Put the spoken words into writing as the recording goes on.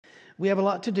We have a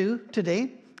lot to do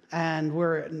today, and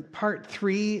we're in part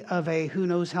 3 of a who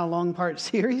knows how long part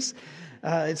series.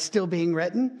 It's still being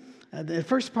written. The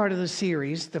first part of the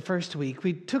series, the first week,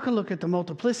 we took a look at the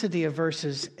multiplicity of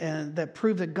verses that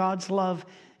prove that God's love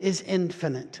is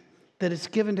infinite, that it's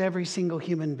given to every single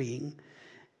human being,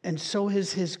 and so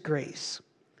is His grace.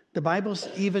 The Bible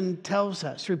even tells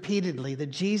us repeatedly that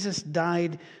Jesus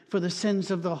died for the sins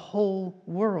of the whole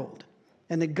world,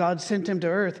 and that God sent Him to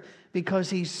earth because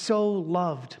He so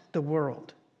loved the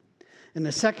world. In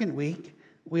the second week,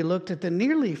 we looked at the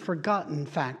nearly forgotten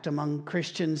fact among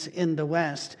Christians in the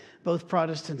West, both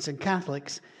Protestants and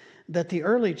Catholics, that the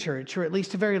early church, or at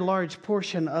least a very large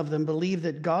portion of them, believed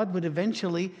that God would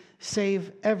eventually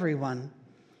save everyone.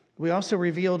 We also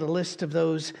revealed a list of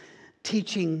those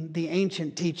teaching the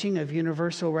ancient teaching of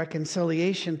universal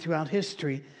reconciliation throughout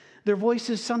history, their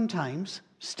voices sometimes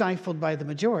stifled by the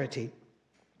majority,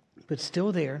 but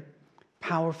still there,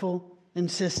 powerful,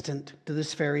 insistent to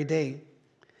this very day.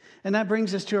 And that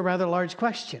brings us to a rather large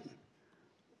question.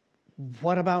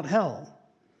 What about hell?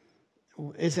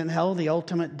 Isn't hell the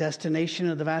ultimate destination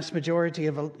of the vast majority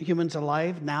of humans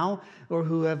alive now or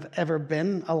who have ever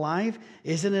been alive?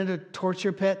 Isn't it a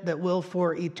torture pit that will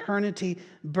for eternity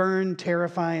burn,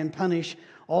 terrify, and punish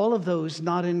all of those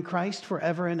not in Christ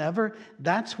forever and ever?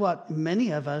 That's what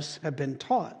many of us have been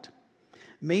taught.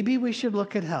 Maybe we should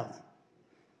look at hell.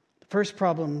 The first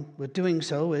problem with doing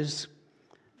so is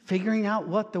figuring out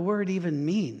what the word even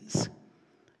means.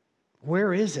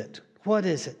 Where is it? What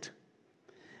is it?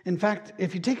 In fact,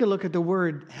 if you take a look at the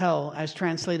word hell as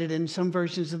translated in some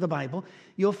versions of the Bible,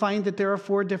 you'll find that there are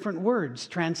 4 different words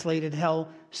translated hell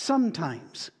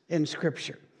sometimes in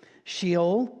Scripture: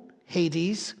 Sheol,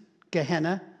 Hades,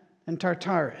 Gehenna, and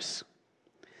Tartarus.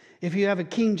 If you have a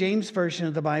King James version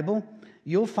of the Bible,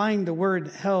 you'll find the word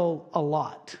hell a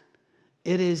lot.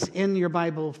 It is in your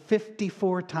Bible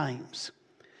 54 times,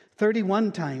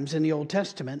 31 times in the Old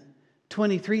Testament,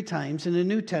 23 times in the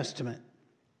New Testament.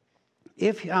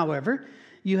 If, however,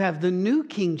 you have the New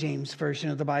King James Version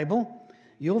of the Bible,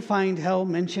 you'll find hell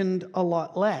mentioned a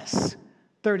lot less,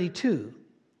 32,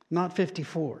 not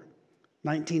 54.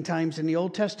 19 times in the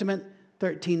Old Testament,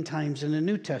 13 times in the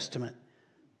New Testament.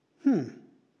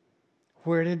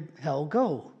 Where did hell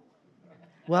go?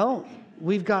 Well,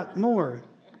 we've got more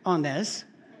on this.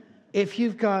 If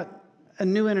you've got a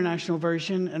New International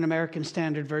Version, an American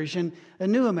Standard Version, a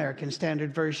New American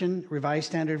Standard Version, Revised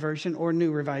Standard Version, or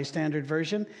New Revised Standard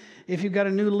Version. If you've got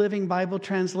a New Living Bible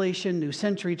Translation, New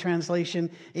Century Translation,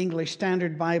 English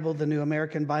Standard Bible, the New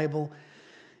American Bible,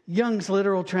 Young's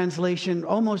Literal Translation,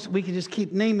 almost we could just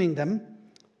keep naming them,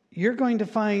 you're going to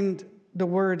find the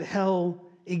word hell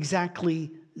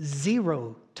exactly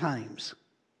 0 times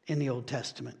in the Old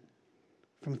Testament,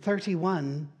 from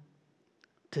 31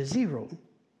 to 0.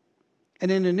 And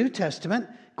in the New Testament,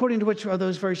 according to which of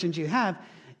those versions you have,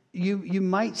 you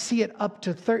might see it up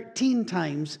to 13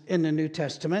 times in the New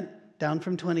Testament, down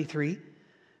from 23,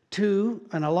 to,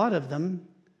 and a lot of them,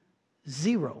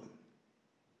 0.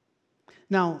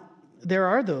 Now, there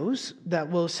are those that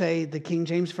will say the King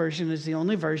James Version is the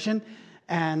only version,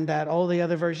 and that all the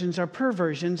other versions are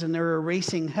perversions, and they're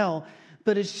erasing hell.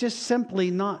 But it's just simply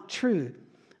not true.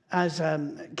 As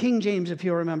King James, if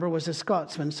you remember, was a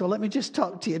Scotsman. So let me just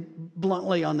talk to you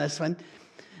bluntly on this one.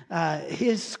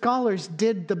 His scholars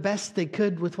did the best they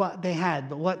could with what they had.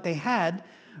 But what they had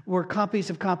were copies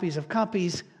of copies of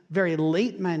copies, very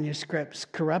late manuscripts,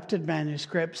 corrupted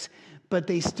manuscripts. But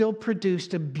they still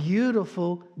produced a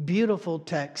beautiful, beautiful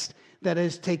text that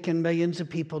has taken millions of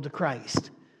people to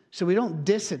Christ. So we don't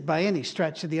diss it by any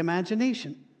stretch of the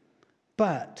imagination.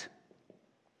 But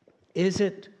is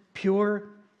it pure?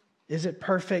 Is it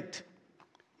perfect?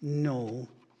 No,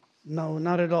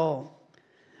 not at all.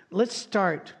 Let's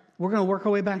start. We're going to work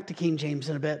our way back to King James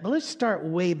in a bit, but let's start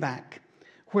way back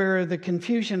where the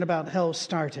confusion about hell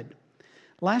started.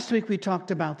 Last week we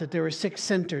talked about that there were 6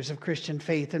 centers of Christian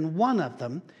faith, and one of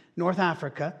them, North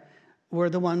Africa, were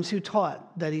the ones who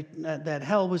taught that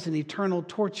hell was an eternal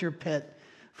torture pit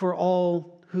for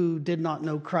all who did not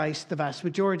know Christ, the vast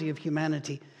majority of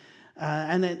humanity.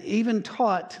 And it even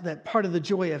taught that part of the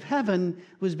joy of heaven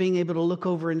was being able to look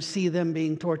over and see them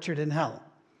being tortured in hell.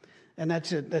 And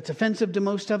that's offensive to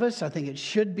most of us. I think it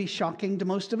should be shocking to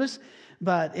most of us.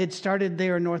 But it started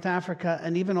there in North Africa,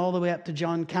 and even all the way up to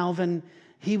John Calvin,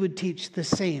 he would teach the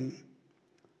same.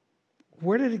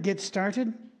 Where did it get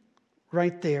started?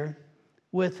 Right there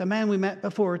with a man we met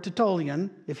before, Tertullian,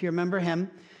 if you remember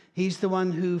him. He's the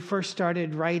one who first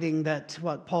started writing that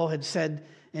what Paul had said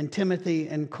in Timothy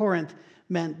and Corinth,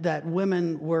 meant that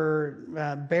women were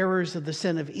bearers of the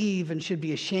sin of Eve and should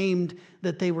be ashamed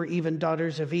that they were even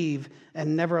daughters of Eve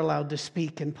and never allowed to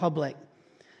speak in public.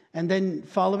 And then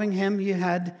following him, you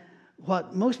had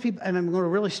what most people, and I'm going to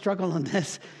really struggle on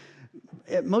this,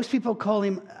 most people call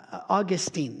him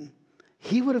Augustine.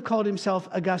 He would have called himself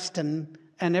Augustine,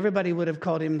 and everybody would have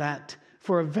called him that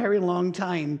for a very long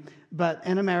time. But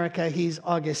in America, he's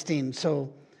Augustine.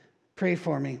 So pray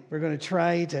for me. We're going to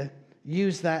try to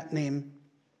use that name.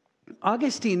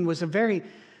 Augustine was a very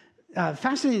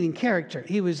fascinating character.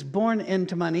 He was born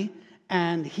into money,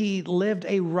 and he lived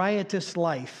a riotous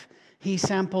life. He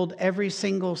sampled every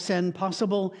single sin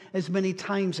possible as many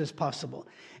times as possible.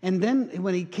 And then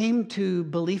when he came to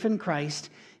belief in Christ,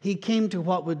 he came to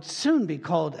what would soon be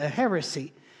called a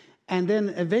heresy, and then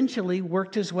eventually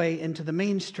worked his way into the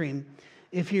mainstream.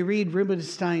 If you read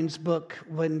Rubinstein's book,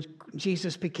 When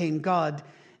Jesus Became God,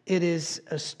 it is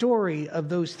a story of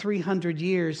those 300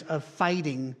 years of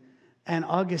fighting, and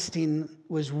Augustine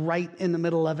was right in the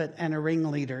middle of it and a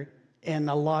ringleader in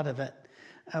a lot of it.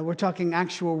 We're talking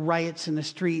actual riots in the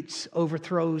streets,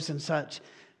 overthrows and such,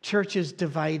 churches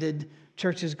divided,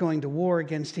 churches going to war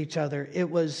against each other. It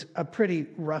was a pretty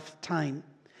rough time.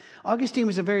 Augustine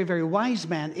was a very, very wise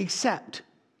man, except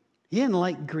he didn't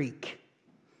like Greek.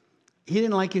 He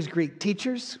didn't like his Greek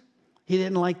teachers. He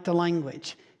didn't like the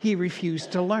language. He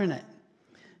refused to learn it.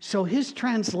 So his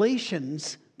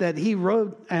translations that he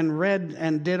wrote and read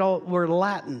and did all were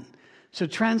Latin. So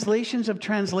translations of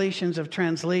translations of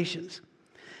translations.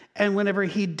 And whenever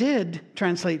he did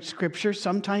translate Scripture,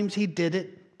 sometimes he did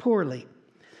it poorly.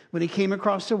 When he came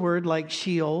across a word like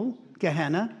Sheol,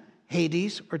 Gehenna,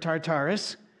 Hades, or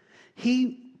Tartarus,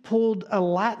 he pulled a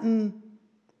Latin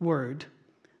word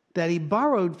that he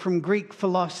borrowed from Greek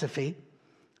philosophy.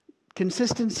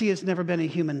 Consistency has never been a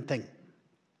human thing.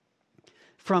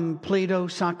 From Plato,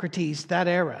 Socrates, that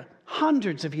era,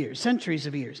 hundreds of years, centuries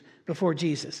of years before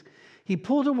Jesus, he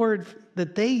pulled a word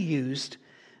that they used.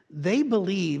 They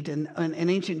believed in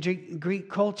ancient Greek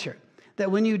culture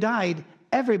that when you died,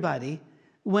 everybody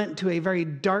went to a very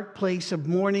dark place of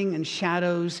mourning and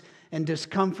shadows and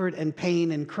discomfort and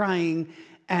pain and crying,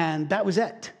 and that was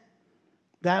it.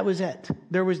 That was it.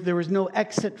 There was no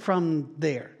exit from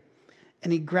there.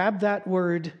 And he grabbed that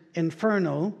word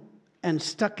inferno and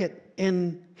stuck it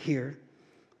in here,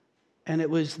 and it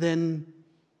was then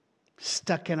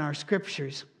stuck in our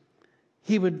scriptures.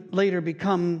 He would later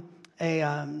become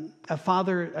a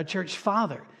father, a church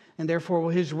father, and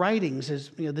therefore his writings, as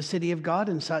the City of God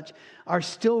and such, are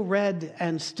still read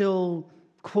and still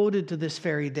quoted to this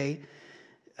very day.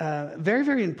 Very,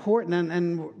 very important,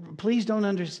 and please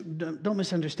don't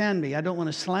misunderstand me. I don't want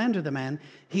to slander the man.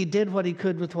 He did what he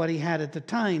could with what he had at the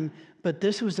time, but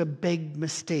this was a big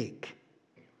mistake.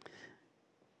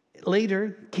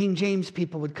 Later, King James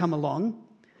people would come along,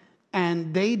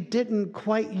 and they didn't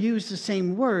quite use the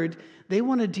same word. They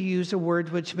wanted to use a word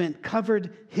which meant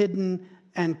covered, hidden,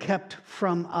 and kept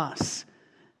from us.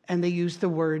 And they used the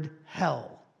word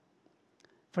hell.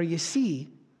 For you see,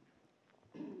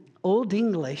 Old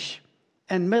English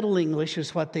and Middle English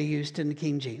is what they used in the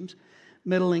King James.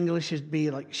 Middle English would be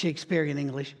like Shakespearean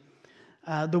English.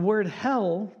 The word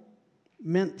hell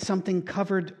meant something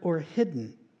covered or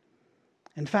hidden.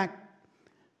 In fact,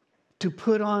 to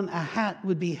put on a hat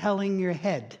would be helling your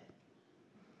head.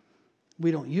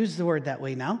 We don't use the word that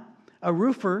way now. A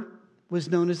roofer was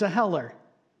known as a heller,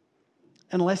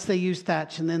 unless they used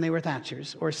thatch, and then they were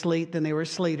thatchers, or slate, then they were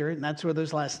slater, and that's where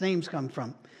those last names come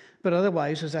from. But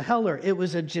otherwise, it was a heller. It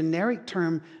was a generic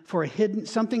term for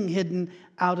something hidden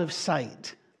out of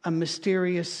sight, a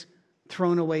mysterious,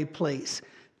 thrown away place.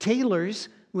 Tailors,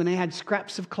 when they had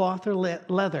scraps of cloth or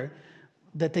leather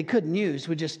that they couldn't use,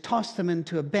 would just toss them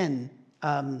into a bin,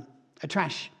 a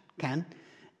trash can,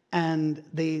 and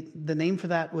the name for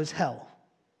that was hell.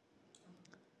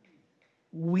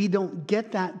 We don't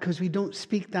get that because we don't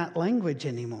speak that language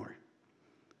anymore.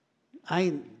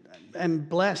 I am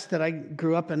blessed that I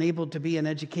grew up and able to be in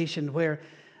education where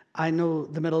I know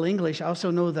the Middle English. I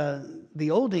also know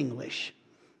the Old English.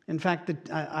 In fact,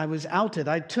 I was outed.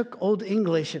 I took Old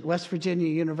English at West Virginia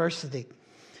University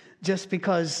just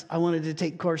because I wanted to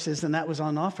take courses and that was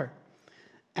on offer.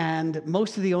 And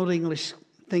most of the Old English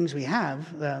things we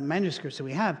have, the manuscripts that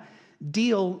we have,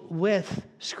 deal with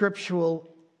scriptural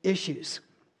issues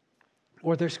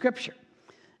or their scripture.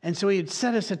 And so he'd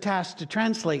set us a task to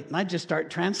translate, and I'd just start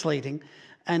translating,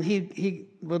 and he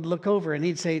would look over and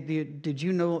he'd say, did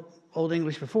you know Old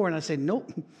English before? And I'd say,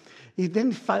 nope. He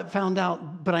then found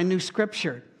out, but I knew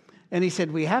scripture. And he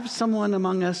said, we have someone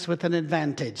among us with an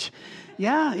advantage.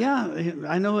 Yeah,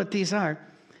 I know what these are.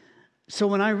 So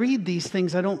when I read these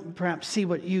things, I don't perhaps see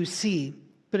what you see,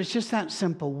 but it's just that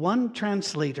simple. One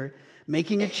translator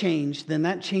making a change, then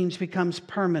that change becomes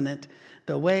permanent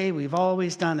the way we've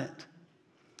always done it.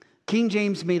 King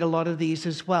James made a lot of these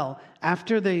as well.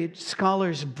 After the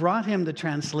scholars brought him the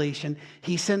translation,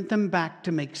 he sent them back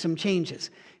to make some changes.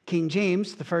 King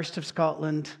James, the first of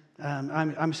Scotland,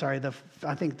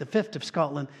 I think the fifth of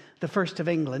Scotland, the first of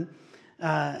England,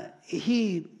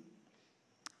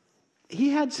 he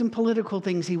had some political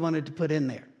things he wanted to put in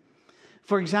there.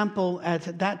 For example,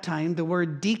 at that time, the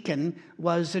word deacon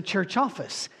was a church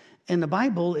office. In the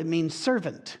Bible, it means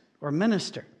servant or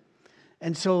minister.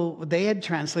 And so they had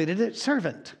translated it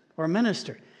servant or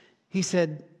minister. He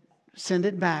said, send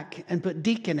it back and put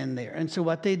deacon in there. And so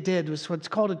what they did was what's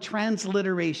called a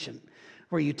transliteration,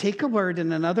 where you take a word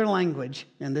in another language,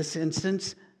 in this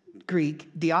instance, Greek,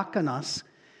 diakonos,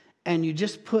 and you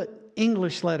just put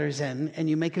English letters in and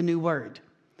you make a new word.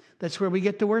 That's where we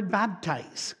get the word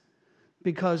baptize,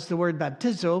 because the word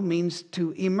baptizo means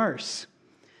to immerse.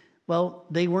 Well,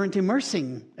 they weren't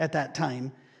immersing at that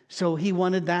time, so he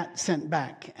wanted that sent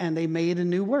back, and they made a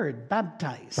new word,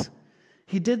 baptize.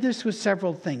 He did this with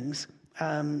several things.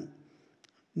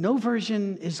 No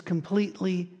version is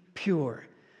completely pure,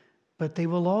 but they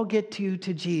will all get you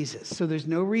to Jesus. So there's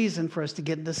no reason for us to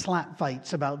get into slap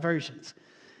fights about versions.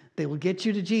 They will get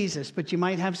you to Jesus, but you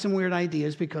might have some weird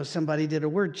ideas because somebody did a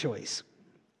word choice.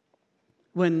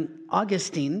 When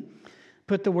Augustine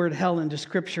put the word hell into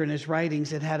Scripture in his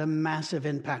writings, it had a massive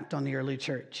impact on the early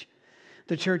church.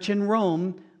 The church in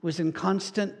Rome was in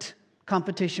constant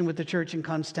competition with the church in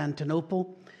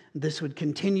Constantinople. This would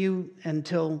continue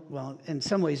until, well, in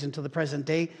some ways until the present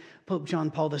day. Pope John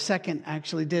Paul II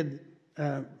actually did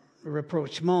a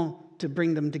rapprochement to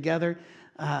bring them together.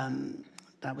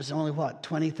 That was only,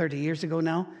 20, 30 years ago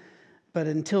now? But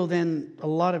until then, a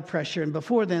lot of pressure. And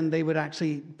before then, they would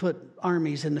actually put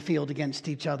armies in the field against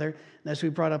each other. And as we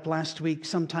brought up last week,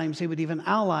 sometimes they would even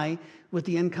ally with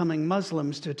the incoming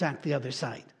Muslims to attack the other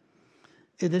side.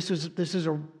 This is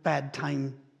a bad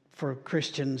time for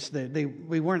Christians.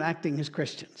 We weren't acting as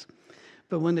Christians.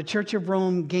 But when the Church of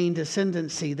Rome gained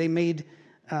ascendancy, they made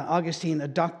Augustine a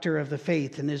doctor of the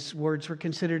faith, and his words were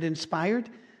considered inspired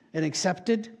and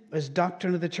accepted as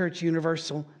doctrine of the Church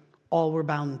universal. All were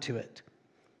bound to it.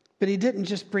 But he didn't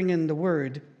just bring in the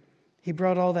word. He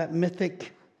brought all that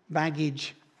mythic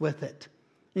baggage with it,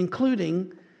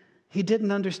 including he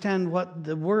didn't understand what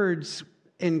the words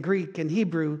in Greek and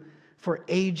Hebrew for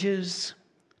ages,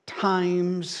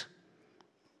 times,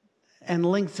 and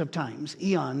lengths of times,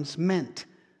 eons, meant.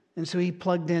 And so he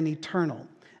plugged in eternal.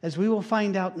 As we will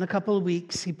find out in a couple of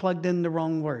weeks, he plugged in the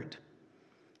wrong word.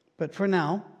 But for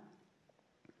now,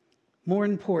 more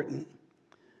important,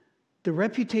 the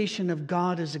reputation of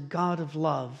God as a God of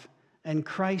love and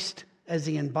Christ as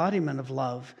the embodiment of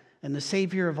love and the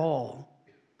Savior of all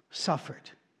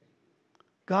suffered.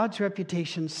 God's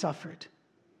reputation suffered.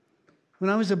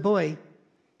 When I was a boy,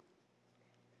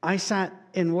 I sat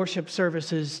in worship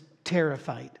services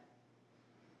terrified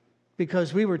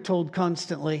because we were told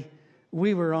constantly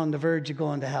we were on the verge of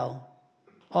going to hell.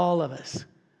 All of us,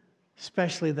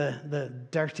 especially the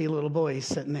dirty little boys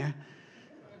sitting there.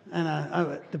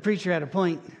 And the preacher had a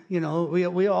point,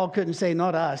 we all couldn't say,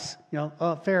 not us,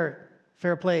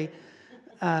 fair play.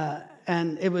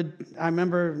 And I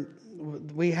remember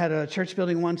we had a church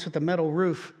building once with a metal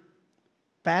roof,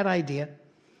 bad idea.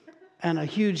 And a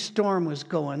huge storm was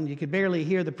going. You could barely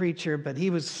hear the preacher, but he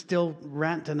was still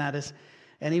ranting at us.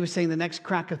 And he was saying the next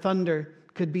crack of thunder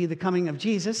could be the coming of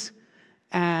Jesus,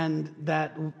 and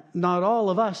that not all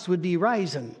of us would be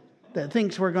rising, that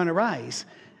thinks we're going to rise.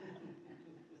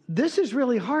 This is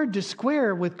really hard to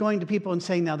square with going to people and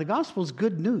saying, now the gospel's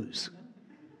good news.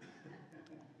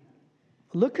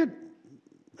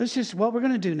 This is what we're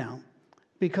going to do now.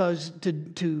 Because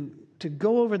to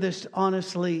go over this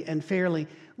honestly and fairly,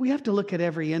 we have to look at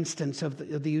every instance of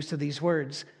the use of these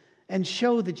words and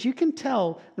show that you can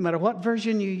tell, no matter what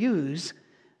version you use,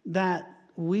 that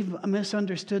we've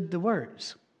misunderstood the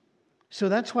words. So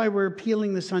that's why we're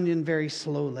peeling this onion very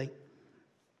slowly.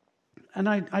 And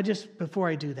I just, before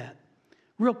I do that,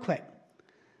 real quick,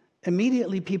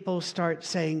 immediately people start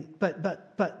saying,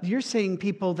 but you're saying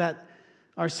people that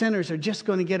are sinners are just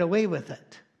going to get away with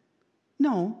it.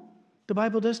 No, the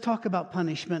Bible does talk about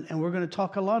punishment, and we're going to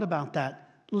talk a lot about that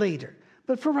later.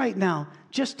 But for right now,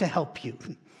 just to help you,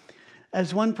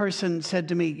 as one person said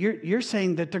to me, you're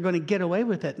saying that they're going to get away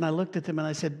with it. And I looked at them and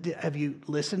I said, have you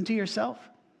listened to yourself?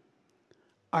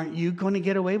 Aren't you going to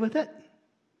get away with it?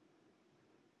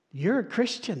 You're a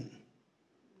Christian.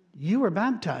 You were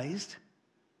baptized.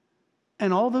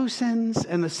 And all those sins,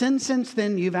 and the sins since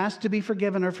then you've asked to be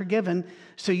forgiven are forgiven,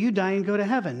 so you die and go to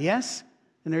heaven, yes?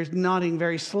 And they're nodding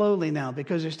very slowly now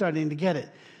because they're starting to get it.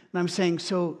 And I'm saying,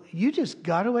 so you just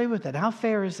got away with it. How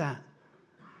fair is that?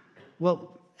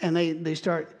 Well, and they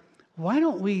start, why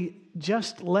don't we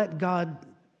just let God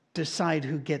decide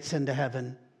who gets into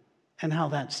heaven and how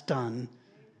that's done,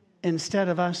 instead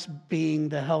of us being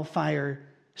the hellfire,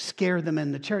 scare them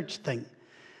in the church thing.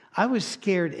 I was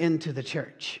scared into the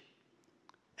church.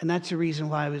 And that's the reason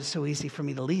why it was so easy for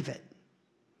me to leave it.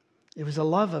 It was a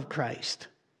love of Christ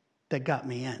that got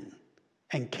me in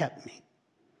and kept me.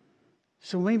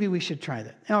 So maybe we should try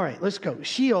that. All right, let's go.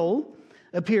 Sheol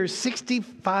appears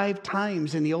 65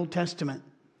 times in the Old Testament.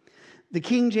 The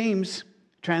King James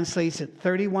translates it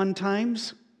 31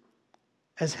 times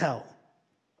as hell,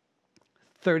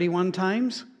 31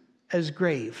 times as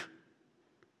grave,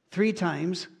 3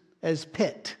 times as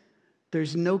pit.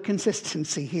 There's no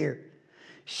consistency here.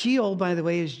 Sheol, by the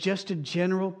way, is just a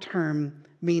general term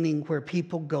meaning where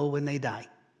people go when they die.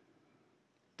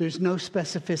 There's no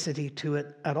specificity to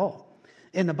it at all.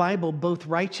 In the Bible, both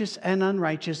righteous and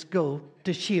unrighteous go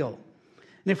to Sheol.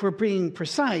 And if we're being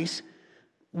precise,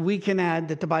 we can add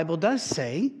that the Bible does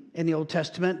say in the Old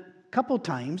Testament a couple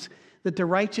times that the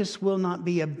righteous will not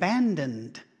be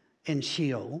abandoned in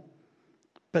Sheol.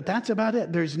 But that's about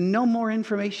it. There's no more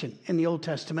information in the Old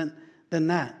Testament than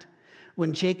that.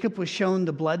 When Jacob was shown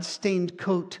the blood-stained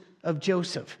coat of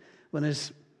Joseph, when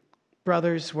his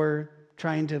brothers were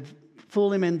trying to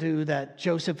fool him into that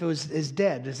Joseph is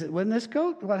dead. Wasn't this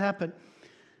coat? What happened?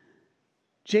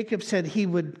 Jacob said he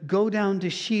would go down to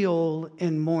Sheol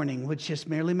in mourning, which just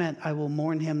merely meant, I will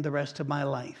mourn him the rest of my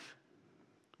life.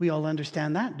 We all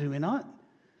understand that, do we not?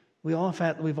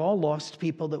 We've all lost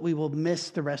people that we will miss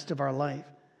the rest of our life.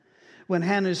 When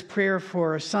Hannah's prayer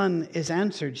for a son is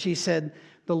answered, she said,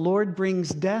 the Lord brings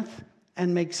death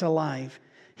and makes alive.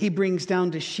 He brings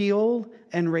down to Sheol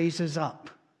and raises up,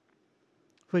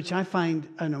 which I find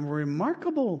a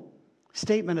remarkable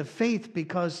statement of faith,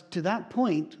 because to that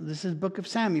point, this is the book of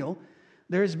Samuel,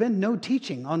 there has been no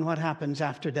teaching on what happens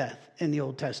after death in the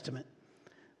Old Testament.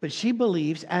 But she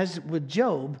believes, as with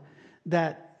Job,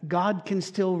 that God can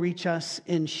still reach us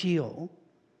in Sheol.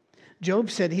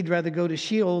 Job said he'd rather go to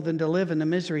Sheol than to live in the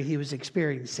misery he was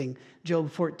experiencing.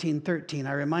 Job 14:13.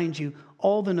 I remind you,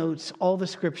 all the notes, all the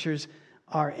scriptures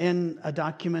are in a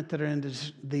document that are in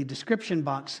the description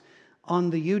box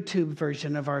on the YouTube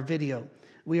version of our video.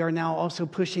 We are now also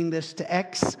pushing this to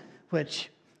X, which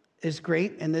is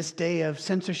great. In this day of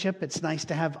censorship, it's nice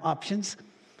to have options.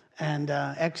 And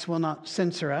X will not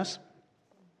censor us.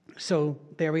 So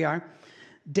there we are.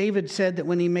 David said that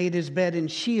when he made his bed in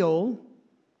Sheol,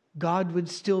 God would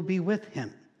still be with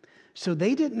him. So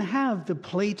they didn't have the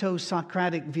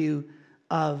Plato-Socratic view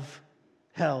of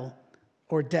hell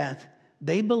or death.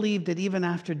 They believed that even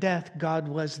after death, God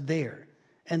was there,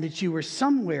 and that you were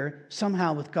somewhere,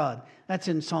 somehow with God. That's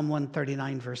in Psalm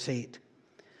 139, verse 8.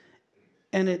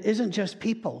 And it isn't just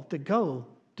people that go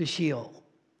to Sheol.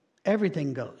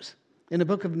 Everything goes. In the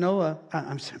book of Noah,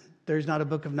 there's not a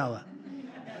book of Noah.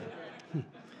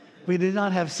 We do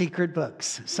not have secret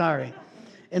books. Sorry.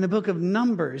 In the book of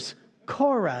Numbers,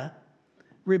 Korah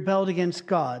rebelled against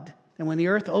God. And when the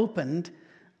earth opened,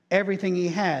 everything he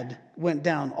had went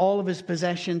down. All of his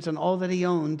possessions and all that he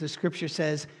owned, the scripture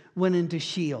says, went into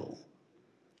Sheol.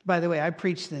 By the way, I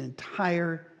preached an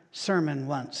entire sermon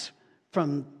once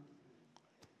from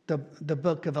the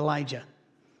book of Elijah.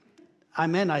 I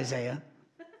meant Isaiah.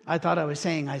 I thought I was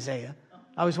saying Isaiah.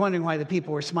 I was wondering why the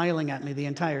people were smiling at me the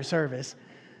entire service.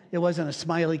 It wasn't a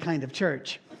smiley kind of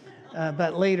church.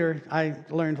 But later, I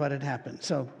learned what had happened.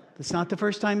 So it's not the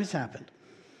first time it's happened.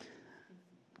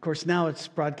 Of course, now it's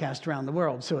broadcast around the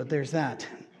world, so there's that.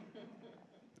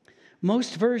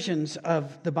 Most versions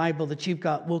of the Bible that you've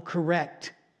got will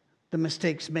correct the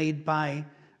mistakes made by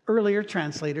earlier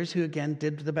translators who, again,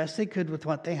 did the best they could with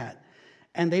what they had.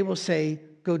 And they will say,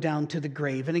 go down to the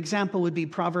grave. An example would be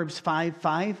Proverbs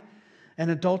 5:5. An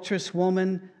adulterous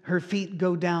woman, her feet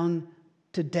go down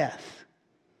to death.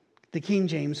 The King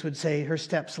James would say her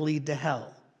steps lead to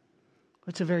hell.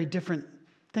 It's a very different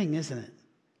thing, isn't it?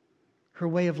 Her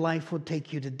way of life would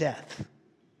take you to death.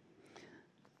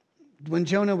 When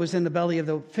Jonah was in the belly of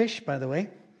the fish, by the way,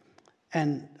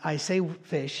 and I say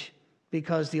fish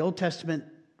because the Old Testament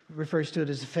refers to it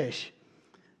as a fish.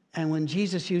 And when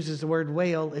Jesus uses the word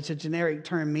whale, it's a generic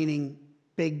term meaning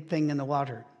big thing in the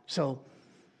water. So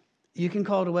you can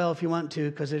call it a whale if you want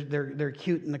to, because they're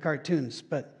cute in the cartoons,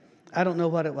 but I don't know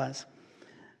what it was.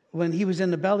 When he was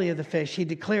in the belly of the fish, he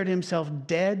declared himself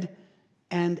dead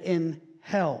and in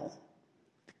hell.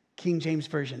 King James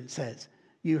Version says.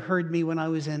 You heard me when I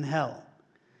was in hell.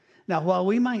 Now, while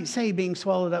we might say being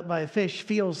swallowed up by a fish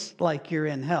feels like you're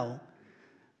in hell,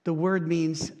 the word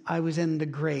means I was in the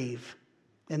grave,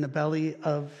 in the belly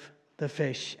of the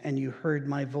fish, and you heard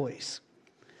my voice.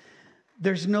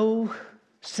 There's no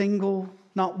single,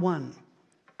 not one,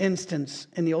 instance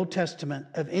in the Old Testament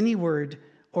of any word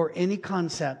or any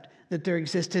concept that there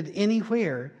existed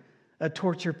anywhere a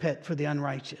torture pit for the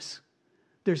unrighteous.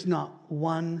 There's not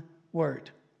one word.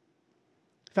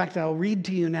 In fact, I'll read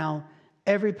to you now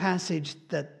every passage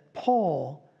that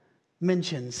Paul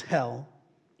mentions hell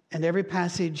and every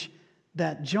passage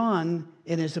that John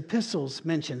in his epistles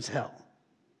mentions hell.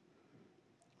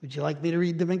 Would you like me to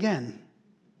read them again?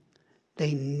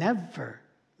 They never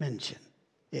mention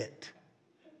it.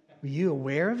 Were you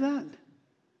aware of that?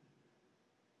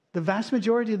 The vast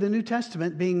majority of the New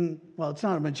Testament being, well, it's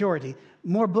not a majority,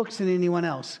 more books than anyone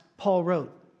else Paul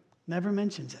wrote, never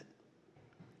mentions it.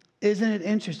 Isn't it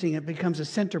interesting? It becomes a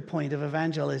center point of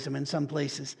evangelism in some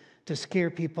places to scare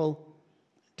people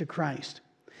to Christ.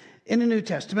 In the New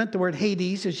Testament, the word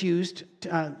Hades is used.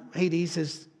 Hades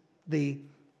is the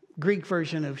Greek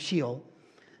version of Sheol.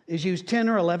 Is used 10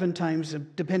 or 11 times,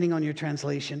 depending on your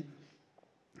translation.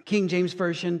 King James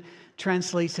Version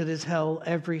translates it as hell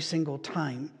every single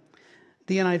time.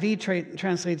 The NIV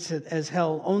translates it as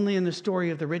hell only in the story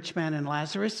of the rich man and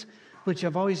Lazarus, which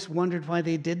I've always wondered why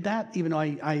they did that, even though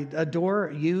I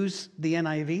use the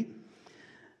NIV.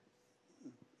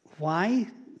 Why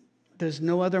does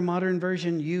no other modern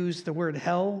version use the word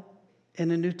hell in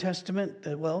the New Testament?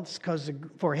 Well, it's because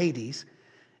for Hades.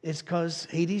 It's because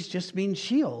Hades just means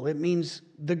Sheol. It means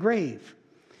the grave.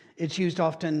 It's used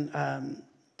often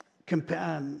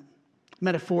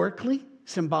metaphorically,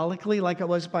 symbolically, like it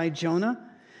was by Jonah.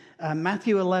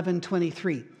 Matthew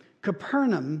 11:23.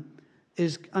 Capernaum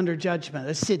is under judgment,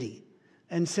 a city.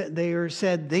 And they are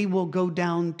said they will go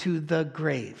down to the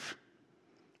grave.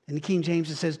 In the King James,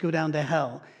 it says go down to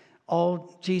hell.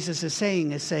 All Jesus is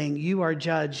saying you are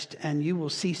judged and you will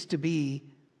cease to be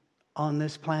on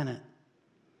this planet.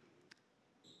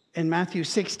 In Matthew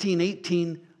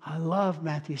 16:18, I love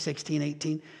Matthew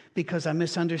 16:18 because I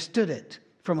misunderstood it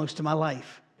for most of my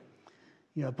life.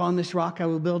 Upon this rock I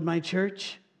will build my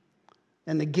church,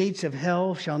 and the gates of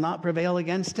hell shall not prevail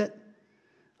against it.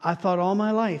 I thought all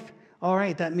my life, all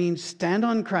right, that means stand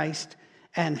on Christ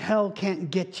and hell can't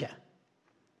get you.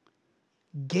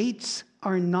 Gates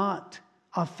are not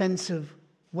offensive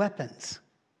weapons.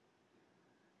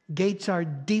 Gates are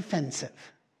defensive.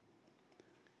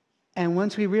 And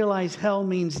once we realize hell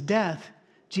means death,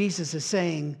 Jesus is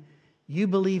saying, you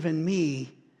believe in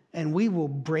me, and we will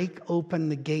break open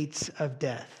the gates of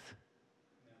death.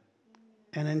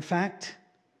 And in fact,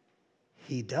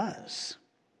 he does.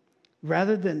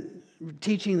 Rather than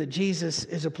teaching that Jesus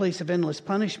is a place of endless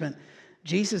punishment,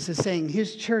 Jesus is saying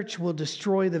his church will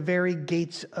destroy the very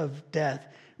gates of death,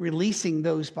 releasing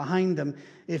those behind them.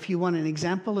 If you want an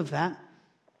example of that,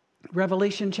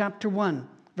 Revelation chapter 1,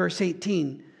 verse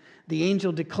 18, the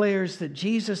angel declares that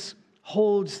Jesus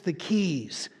holds the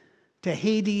keys to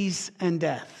Hades and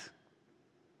death.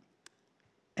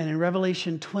 And in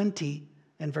Revelation 20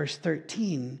 and verse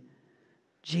 13,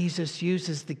 Jesus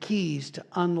uses the keys to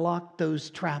unlock those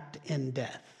trapped in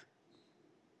death,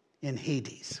 in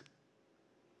Hades.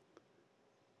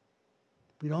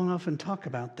 We don't often talk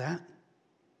about that.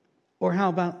 Or how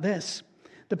about this?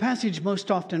 The passage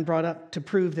most often brought up to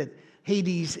prove that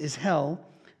Hades is hell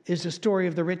is the story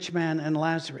of the rich man and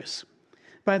Lazarus.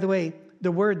 By the way,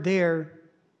 the word there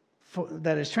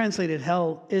that is translated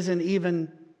hell isn't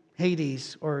even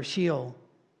Hades or Sheol.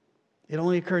 It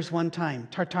only occurs one time,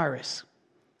 Tartarus.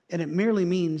 And it merely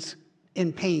means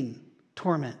in pain,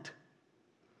 torment.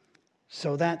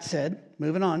 So that said,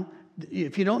 moving on,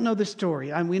 if you don't know the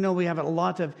story, we know we have a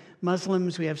lot of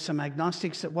Muslims, we have some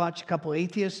agnostics that watch, a couple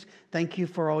atheists. Thank you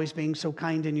for always being so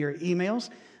kind in your emails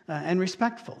and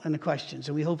respectful in the questions.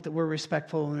 And we hope that we're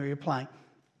respectful when we reply.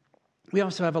 We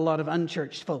also have a lot of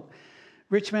unchurched folk.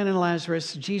 Rich man and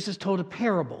Lazarus, Jesus told a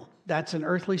parable. That's an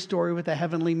earthly story with a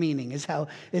heavenly meaning, is how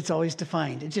it's always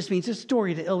defined. It just means a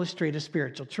story to illustrate a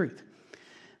spiritual truth.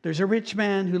 There's a rich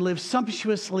man who lives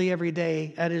sumptuously every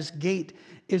day. At his gate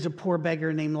is a poor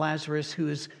beggar named Lazarus who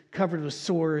is covered with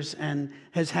sores and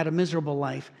has had a miserable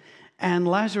life. And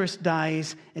Lazarus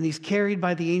dies, and he's carried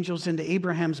by the angels into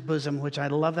Abraham's bosom, which I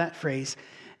love that phrase.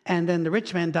 And then the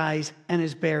rich man dies and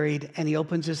is buried, and he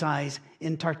opens his eyes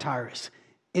in Tartarus,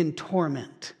 in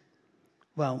torment.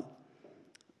 Well,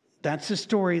 that's a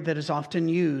story that is often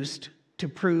used to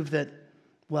prove that,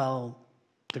 well,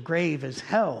 the grave is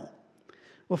hell.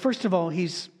 Well, first of all,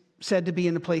 he's said to be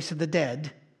in the place of the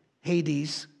dead,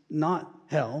 Hades, not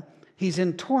hell. He's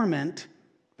in torment,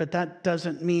 but that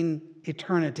doesn't mean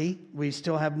eternity. We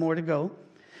still have more to go.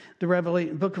 The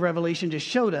book of Revelation just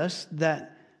showed us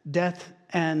that death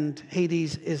and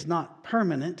Hades is not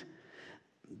permanent.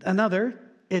 Another,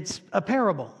 it's a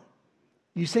parable.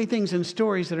 You say things in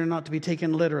stories that are not to be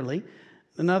taken literally.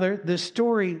 Another, this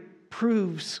story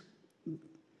proves,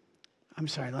 let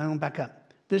me back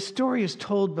up. This story is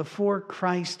told before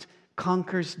Christ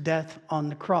conquers death on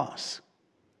the cross.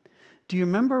 Do you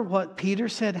remember what Peter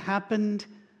said happened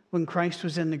when Christ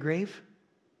was in the grave?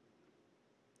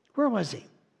 Where was he?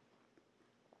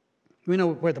 We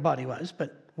know where the body was,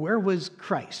 but where was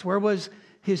Christ? Where was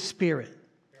his spirit?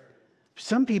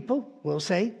 Some people will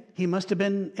say he must have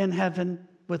been in heaven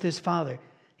with his Father.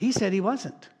 He said he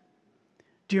wasn't.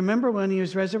 Do you remember when he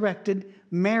was resurrected?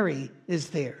 Mary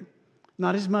is there.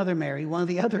 Not his mother Mary, one of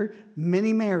the other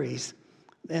many Marys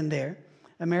in there,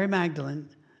 a Mary Magdalene.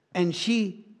 And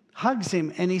she hugs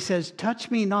him and he says,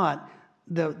 "Touch me not."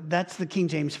 That's the King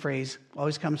James phrase,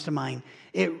 always comes to mind.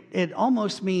 It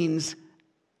almost means,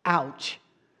 ouch,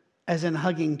 as in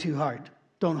hugging too hard.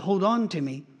 Don't hold on to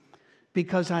me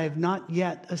because I have not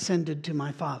yet ascended to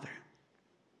my Father.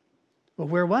 Well,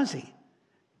 where was he?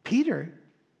 Peter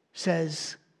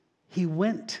says he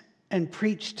went and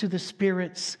preached to the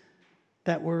spirits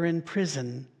that were in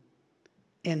prison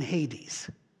in Hades.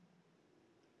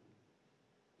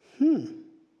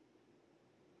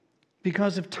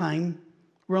 Because of time,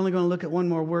 we're only going to look at one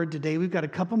more word today. We've got a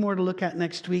couple more to look at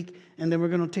next week, and then we're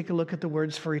going to take a look at the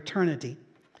words for eternity.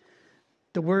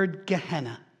 The word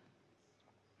Gehenna.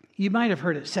 You might have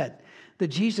heard it said that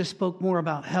Jesus spoke more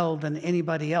about hell than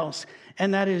anybody else,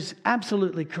 and that is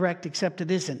absolutely correct, except it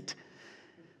isn't.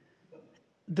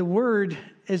 The word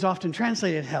is often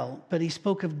translated hell, but he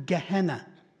spoke of Gehenna.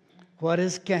 What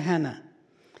is Gehenna?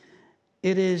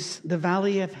 It is the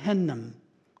valley of Hinnom,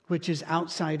 which is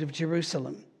outside of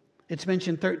Jerusalem. It's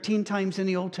mentioned 13 times in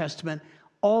the Old Testament,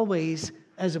 always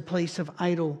as a place of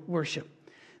idol worship.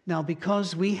 Now,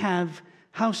 because we have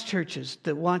house churches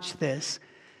that watch this,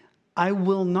 I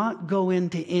will not go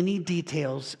into any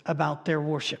details about their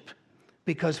worship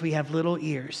because we have little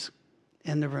ears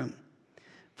in the room.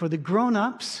 For the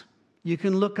grown-ups, you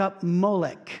can look up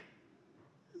Molech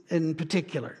in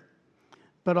particular,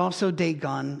 but also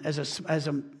Dagon as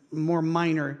a more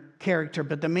minor character.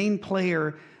 But the main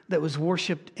player that was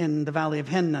worshipped in the valley of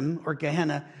Hinnom, or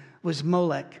Gehenna, was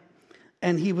Molech.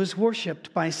 And he was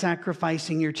worshipped by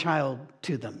sacrificing your child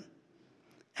to them.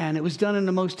 And it was done in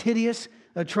the most hideous,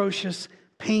 atrocious,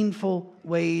 painful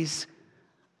ways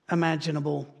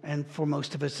imaginable. And for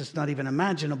most of us, it's not even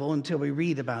imaginable until we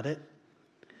read about it.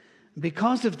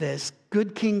 Because of this,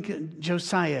 good King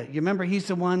Josiah, you remember he's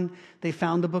the one, they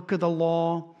found the book of the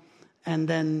law, and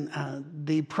then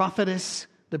the prophetess,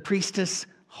 the priestess,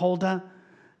 Huldah,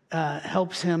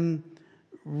 helps him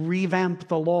revamp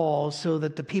the law so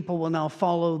that the people will now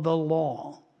follow the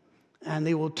law and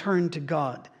they will turn to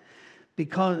God.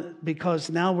 Because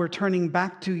now we're turning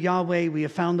back to Yahweh, we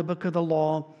have found the book of the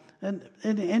law. And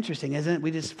interesting, isn't it?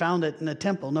 We just found it in a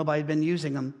temple. Nobody had been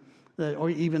using them, or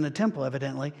even the temple,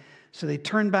 evidently. So they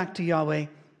turn back to Yahweh.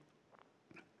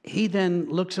 He then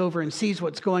looks over and sees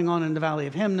what's going on in the valley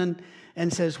of Hinnom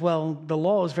and says, well, the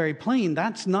law is very plain.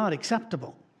 That's not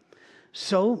acceptable.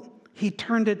 So he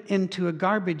turned it into a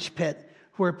garbage pit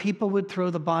where people would throw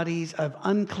the bodies of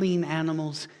unclean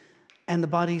animals and the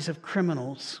bodies of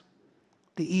criminals.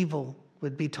 The evil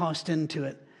would be tossed into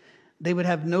it. They would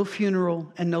have no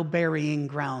funeral and no burying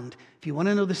ground. If you want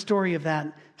to know the story of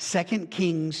that, 2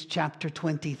 Kings chapter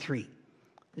 23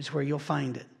 is where you'll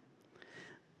find it.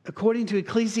 According to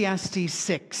Ecclesiastes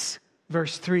 6,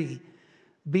 verse 3,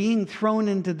 being thrown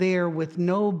into there with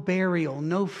no burial,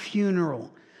 no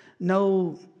funeral,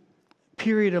 no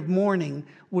period of mourning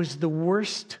was the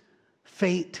worst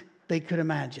fate they could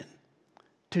imagine.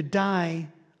 To die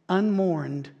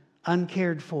unmourned,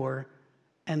 uncared for,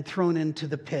 and thrown into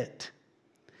the pit.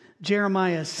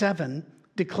 Jeremiah 7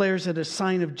 declares it a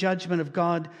sign of judgment of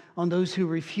God on those who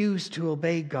refuse to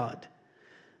obey God.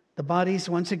 The bodies,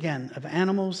 once again, of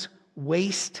animals,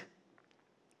 waste.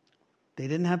 They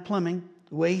didn't have plumbing.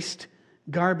 Waste,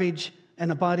 garbage,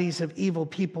 and the bodies of evil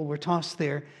people were tossed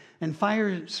there, and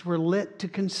fires were lit to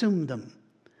consume them.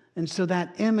 And so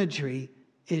that imagery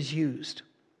is used.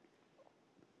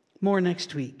 More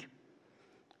next week.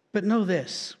 But know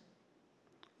this.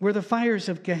 Were the fires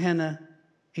of Gehenna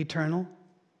eternal?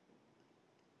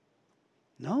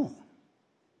 No.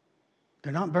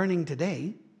 They're not burning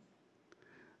today.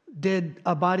 Did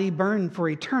a body burn for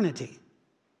eternity?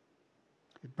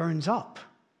 It burns up.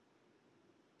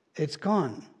 It's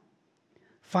gone.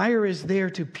 Fire is there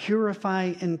to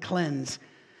purify and cleanse.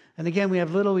 And again, we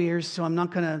have little ears, so I'm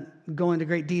not going to go into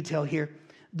great detail here.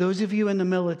 Those of you in the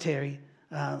military,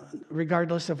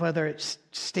 regardless of whether it's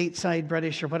stateside,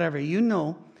 British, or whatever, you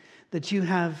know that you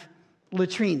have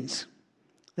latrines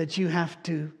that you have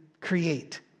to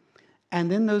create.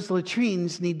 And then those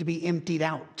latrines need to be emptied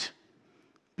out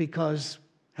because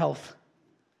health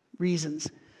reasons.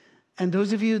 And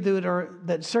those of you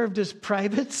that served as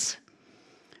privates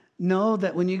know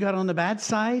that when you got on the bad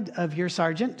side of your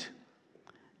sergeant,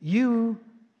 you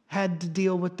had to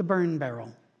deal with the burn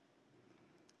barrel.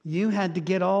 You had to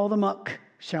get all the muck,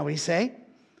 shall we say,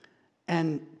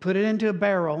 and put it into a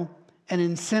barrel and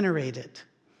incinerate it.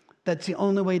 That's the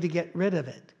only way to get rid of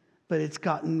it. But it's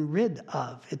gotten rid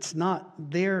of. It's not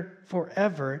there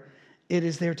forever. It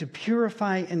is there to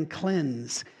purify and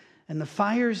cleanse. And the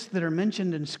fires that are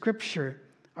mentioned in Scripture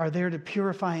are there to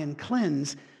purify and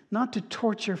cleanse, not to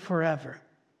torture forever.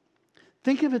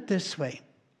 Think of it this way.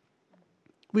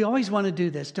 We always want to do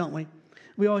this, don't we?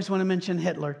 We always want to mention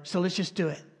Hitler, so let's just do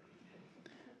it.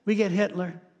 We get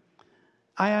Hitler.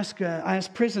 I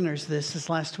asked prisoners this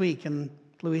last week in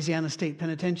Louisiana State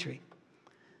Penitentiary.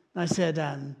 I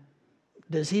said,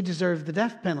 does he deserve the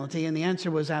death penalty? And the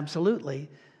answer was absolutely.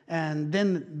 And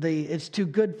then it's too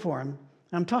good for him.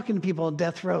 I'm talking to people on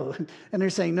death row, and they're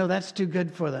saying, no, that's too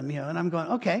good for them. And I'm going,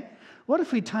 okay, what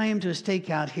if we tie him to a stake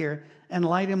out here and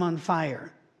light him on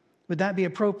fire? Would that be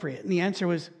appropriate? And the answer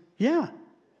was, yeah.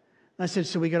 I said,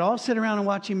 so we could all sit around and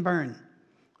watch him burn,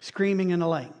 screaming and the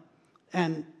like.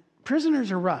 And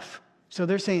prisoners are rough, so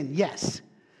they're saying yes.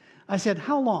 I said,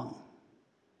 how long?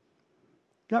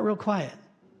 Got real quiet.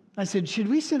 I said, should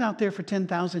we sit out there for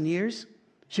 10,000 years?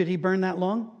 Should he burn that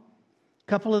long? A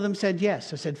couple of them said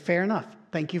yes. I said, fair enough.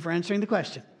 Thank you for answering the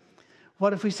question.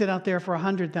 What if we sit out there for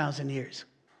 100,000 years?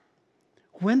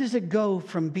 When does it go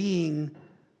from being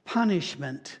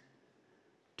punishment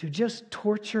to just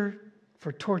torture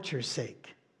for torture's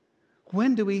sake?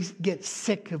 When do we get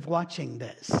sick of watching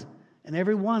this? And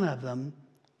every one of them,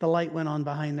 the light went on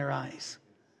behind their eyes.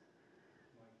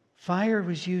 Fire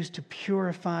was used to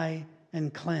purify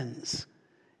and cleanse.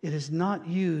 It is not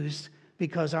used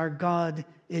because our God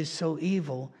is so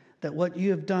evil that what you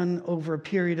have done over a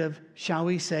period of, shall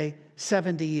we say,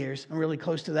 70 years, I'm really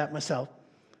close to that myself,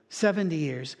 70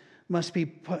 years must be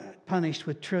punished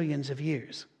with trillions of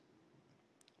years.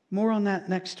 More on that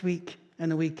next week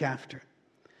and the week after.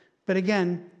 But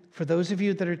again, for those of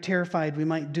you that are terrified, we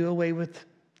might do away with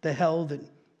the hell that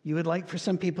you would like for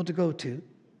some people to go to.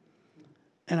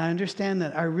 And I understand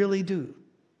that. I really do.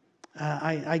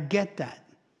 I get that.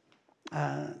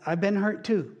 I've been hurt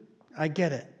too. I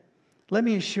get it. Let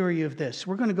me assure you of this.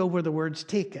 We're going to go where the words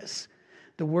take us.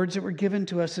 The words that were given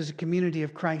to us as a community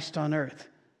of Christ on earth.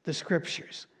 The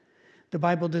Scriptures. The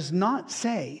Bible does not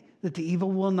say that the evil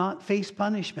will not face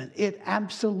punishment. It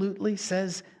absolutely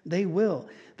says they will.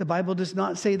 The Bible does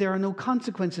not say there are no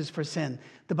consequences for sin.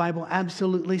 The Bible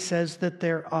absolutely says that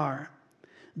there are.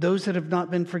 Those that have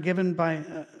not been forgiven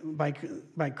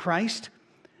by Christ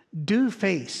do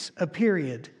face a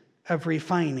period of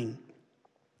refining.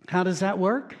 How does that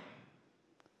work?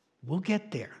 We'll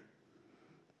get there.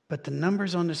 But the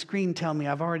numbers on the screen tell me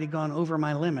I've already gone over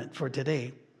my limit for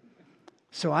today.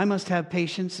 So I must have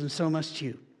patience, and so must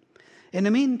you. In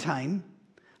the meantime,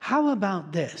 how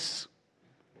about this?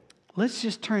 Let's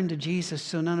just turn to Jesus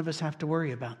so none of us have to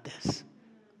worry about this.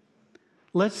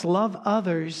 Let's love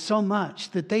others so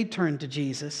much that they turn to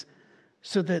Jesus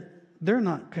so that they're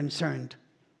not concerned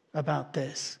about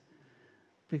this.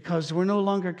 Because we're no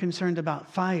longer concerned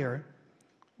about fire.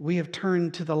 We have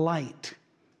turned to the light.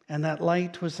 And that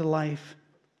light was the life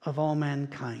of all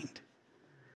mankind.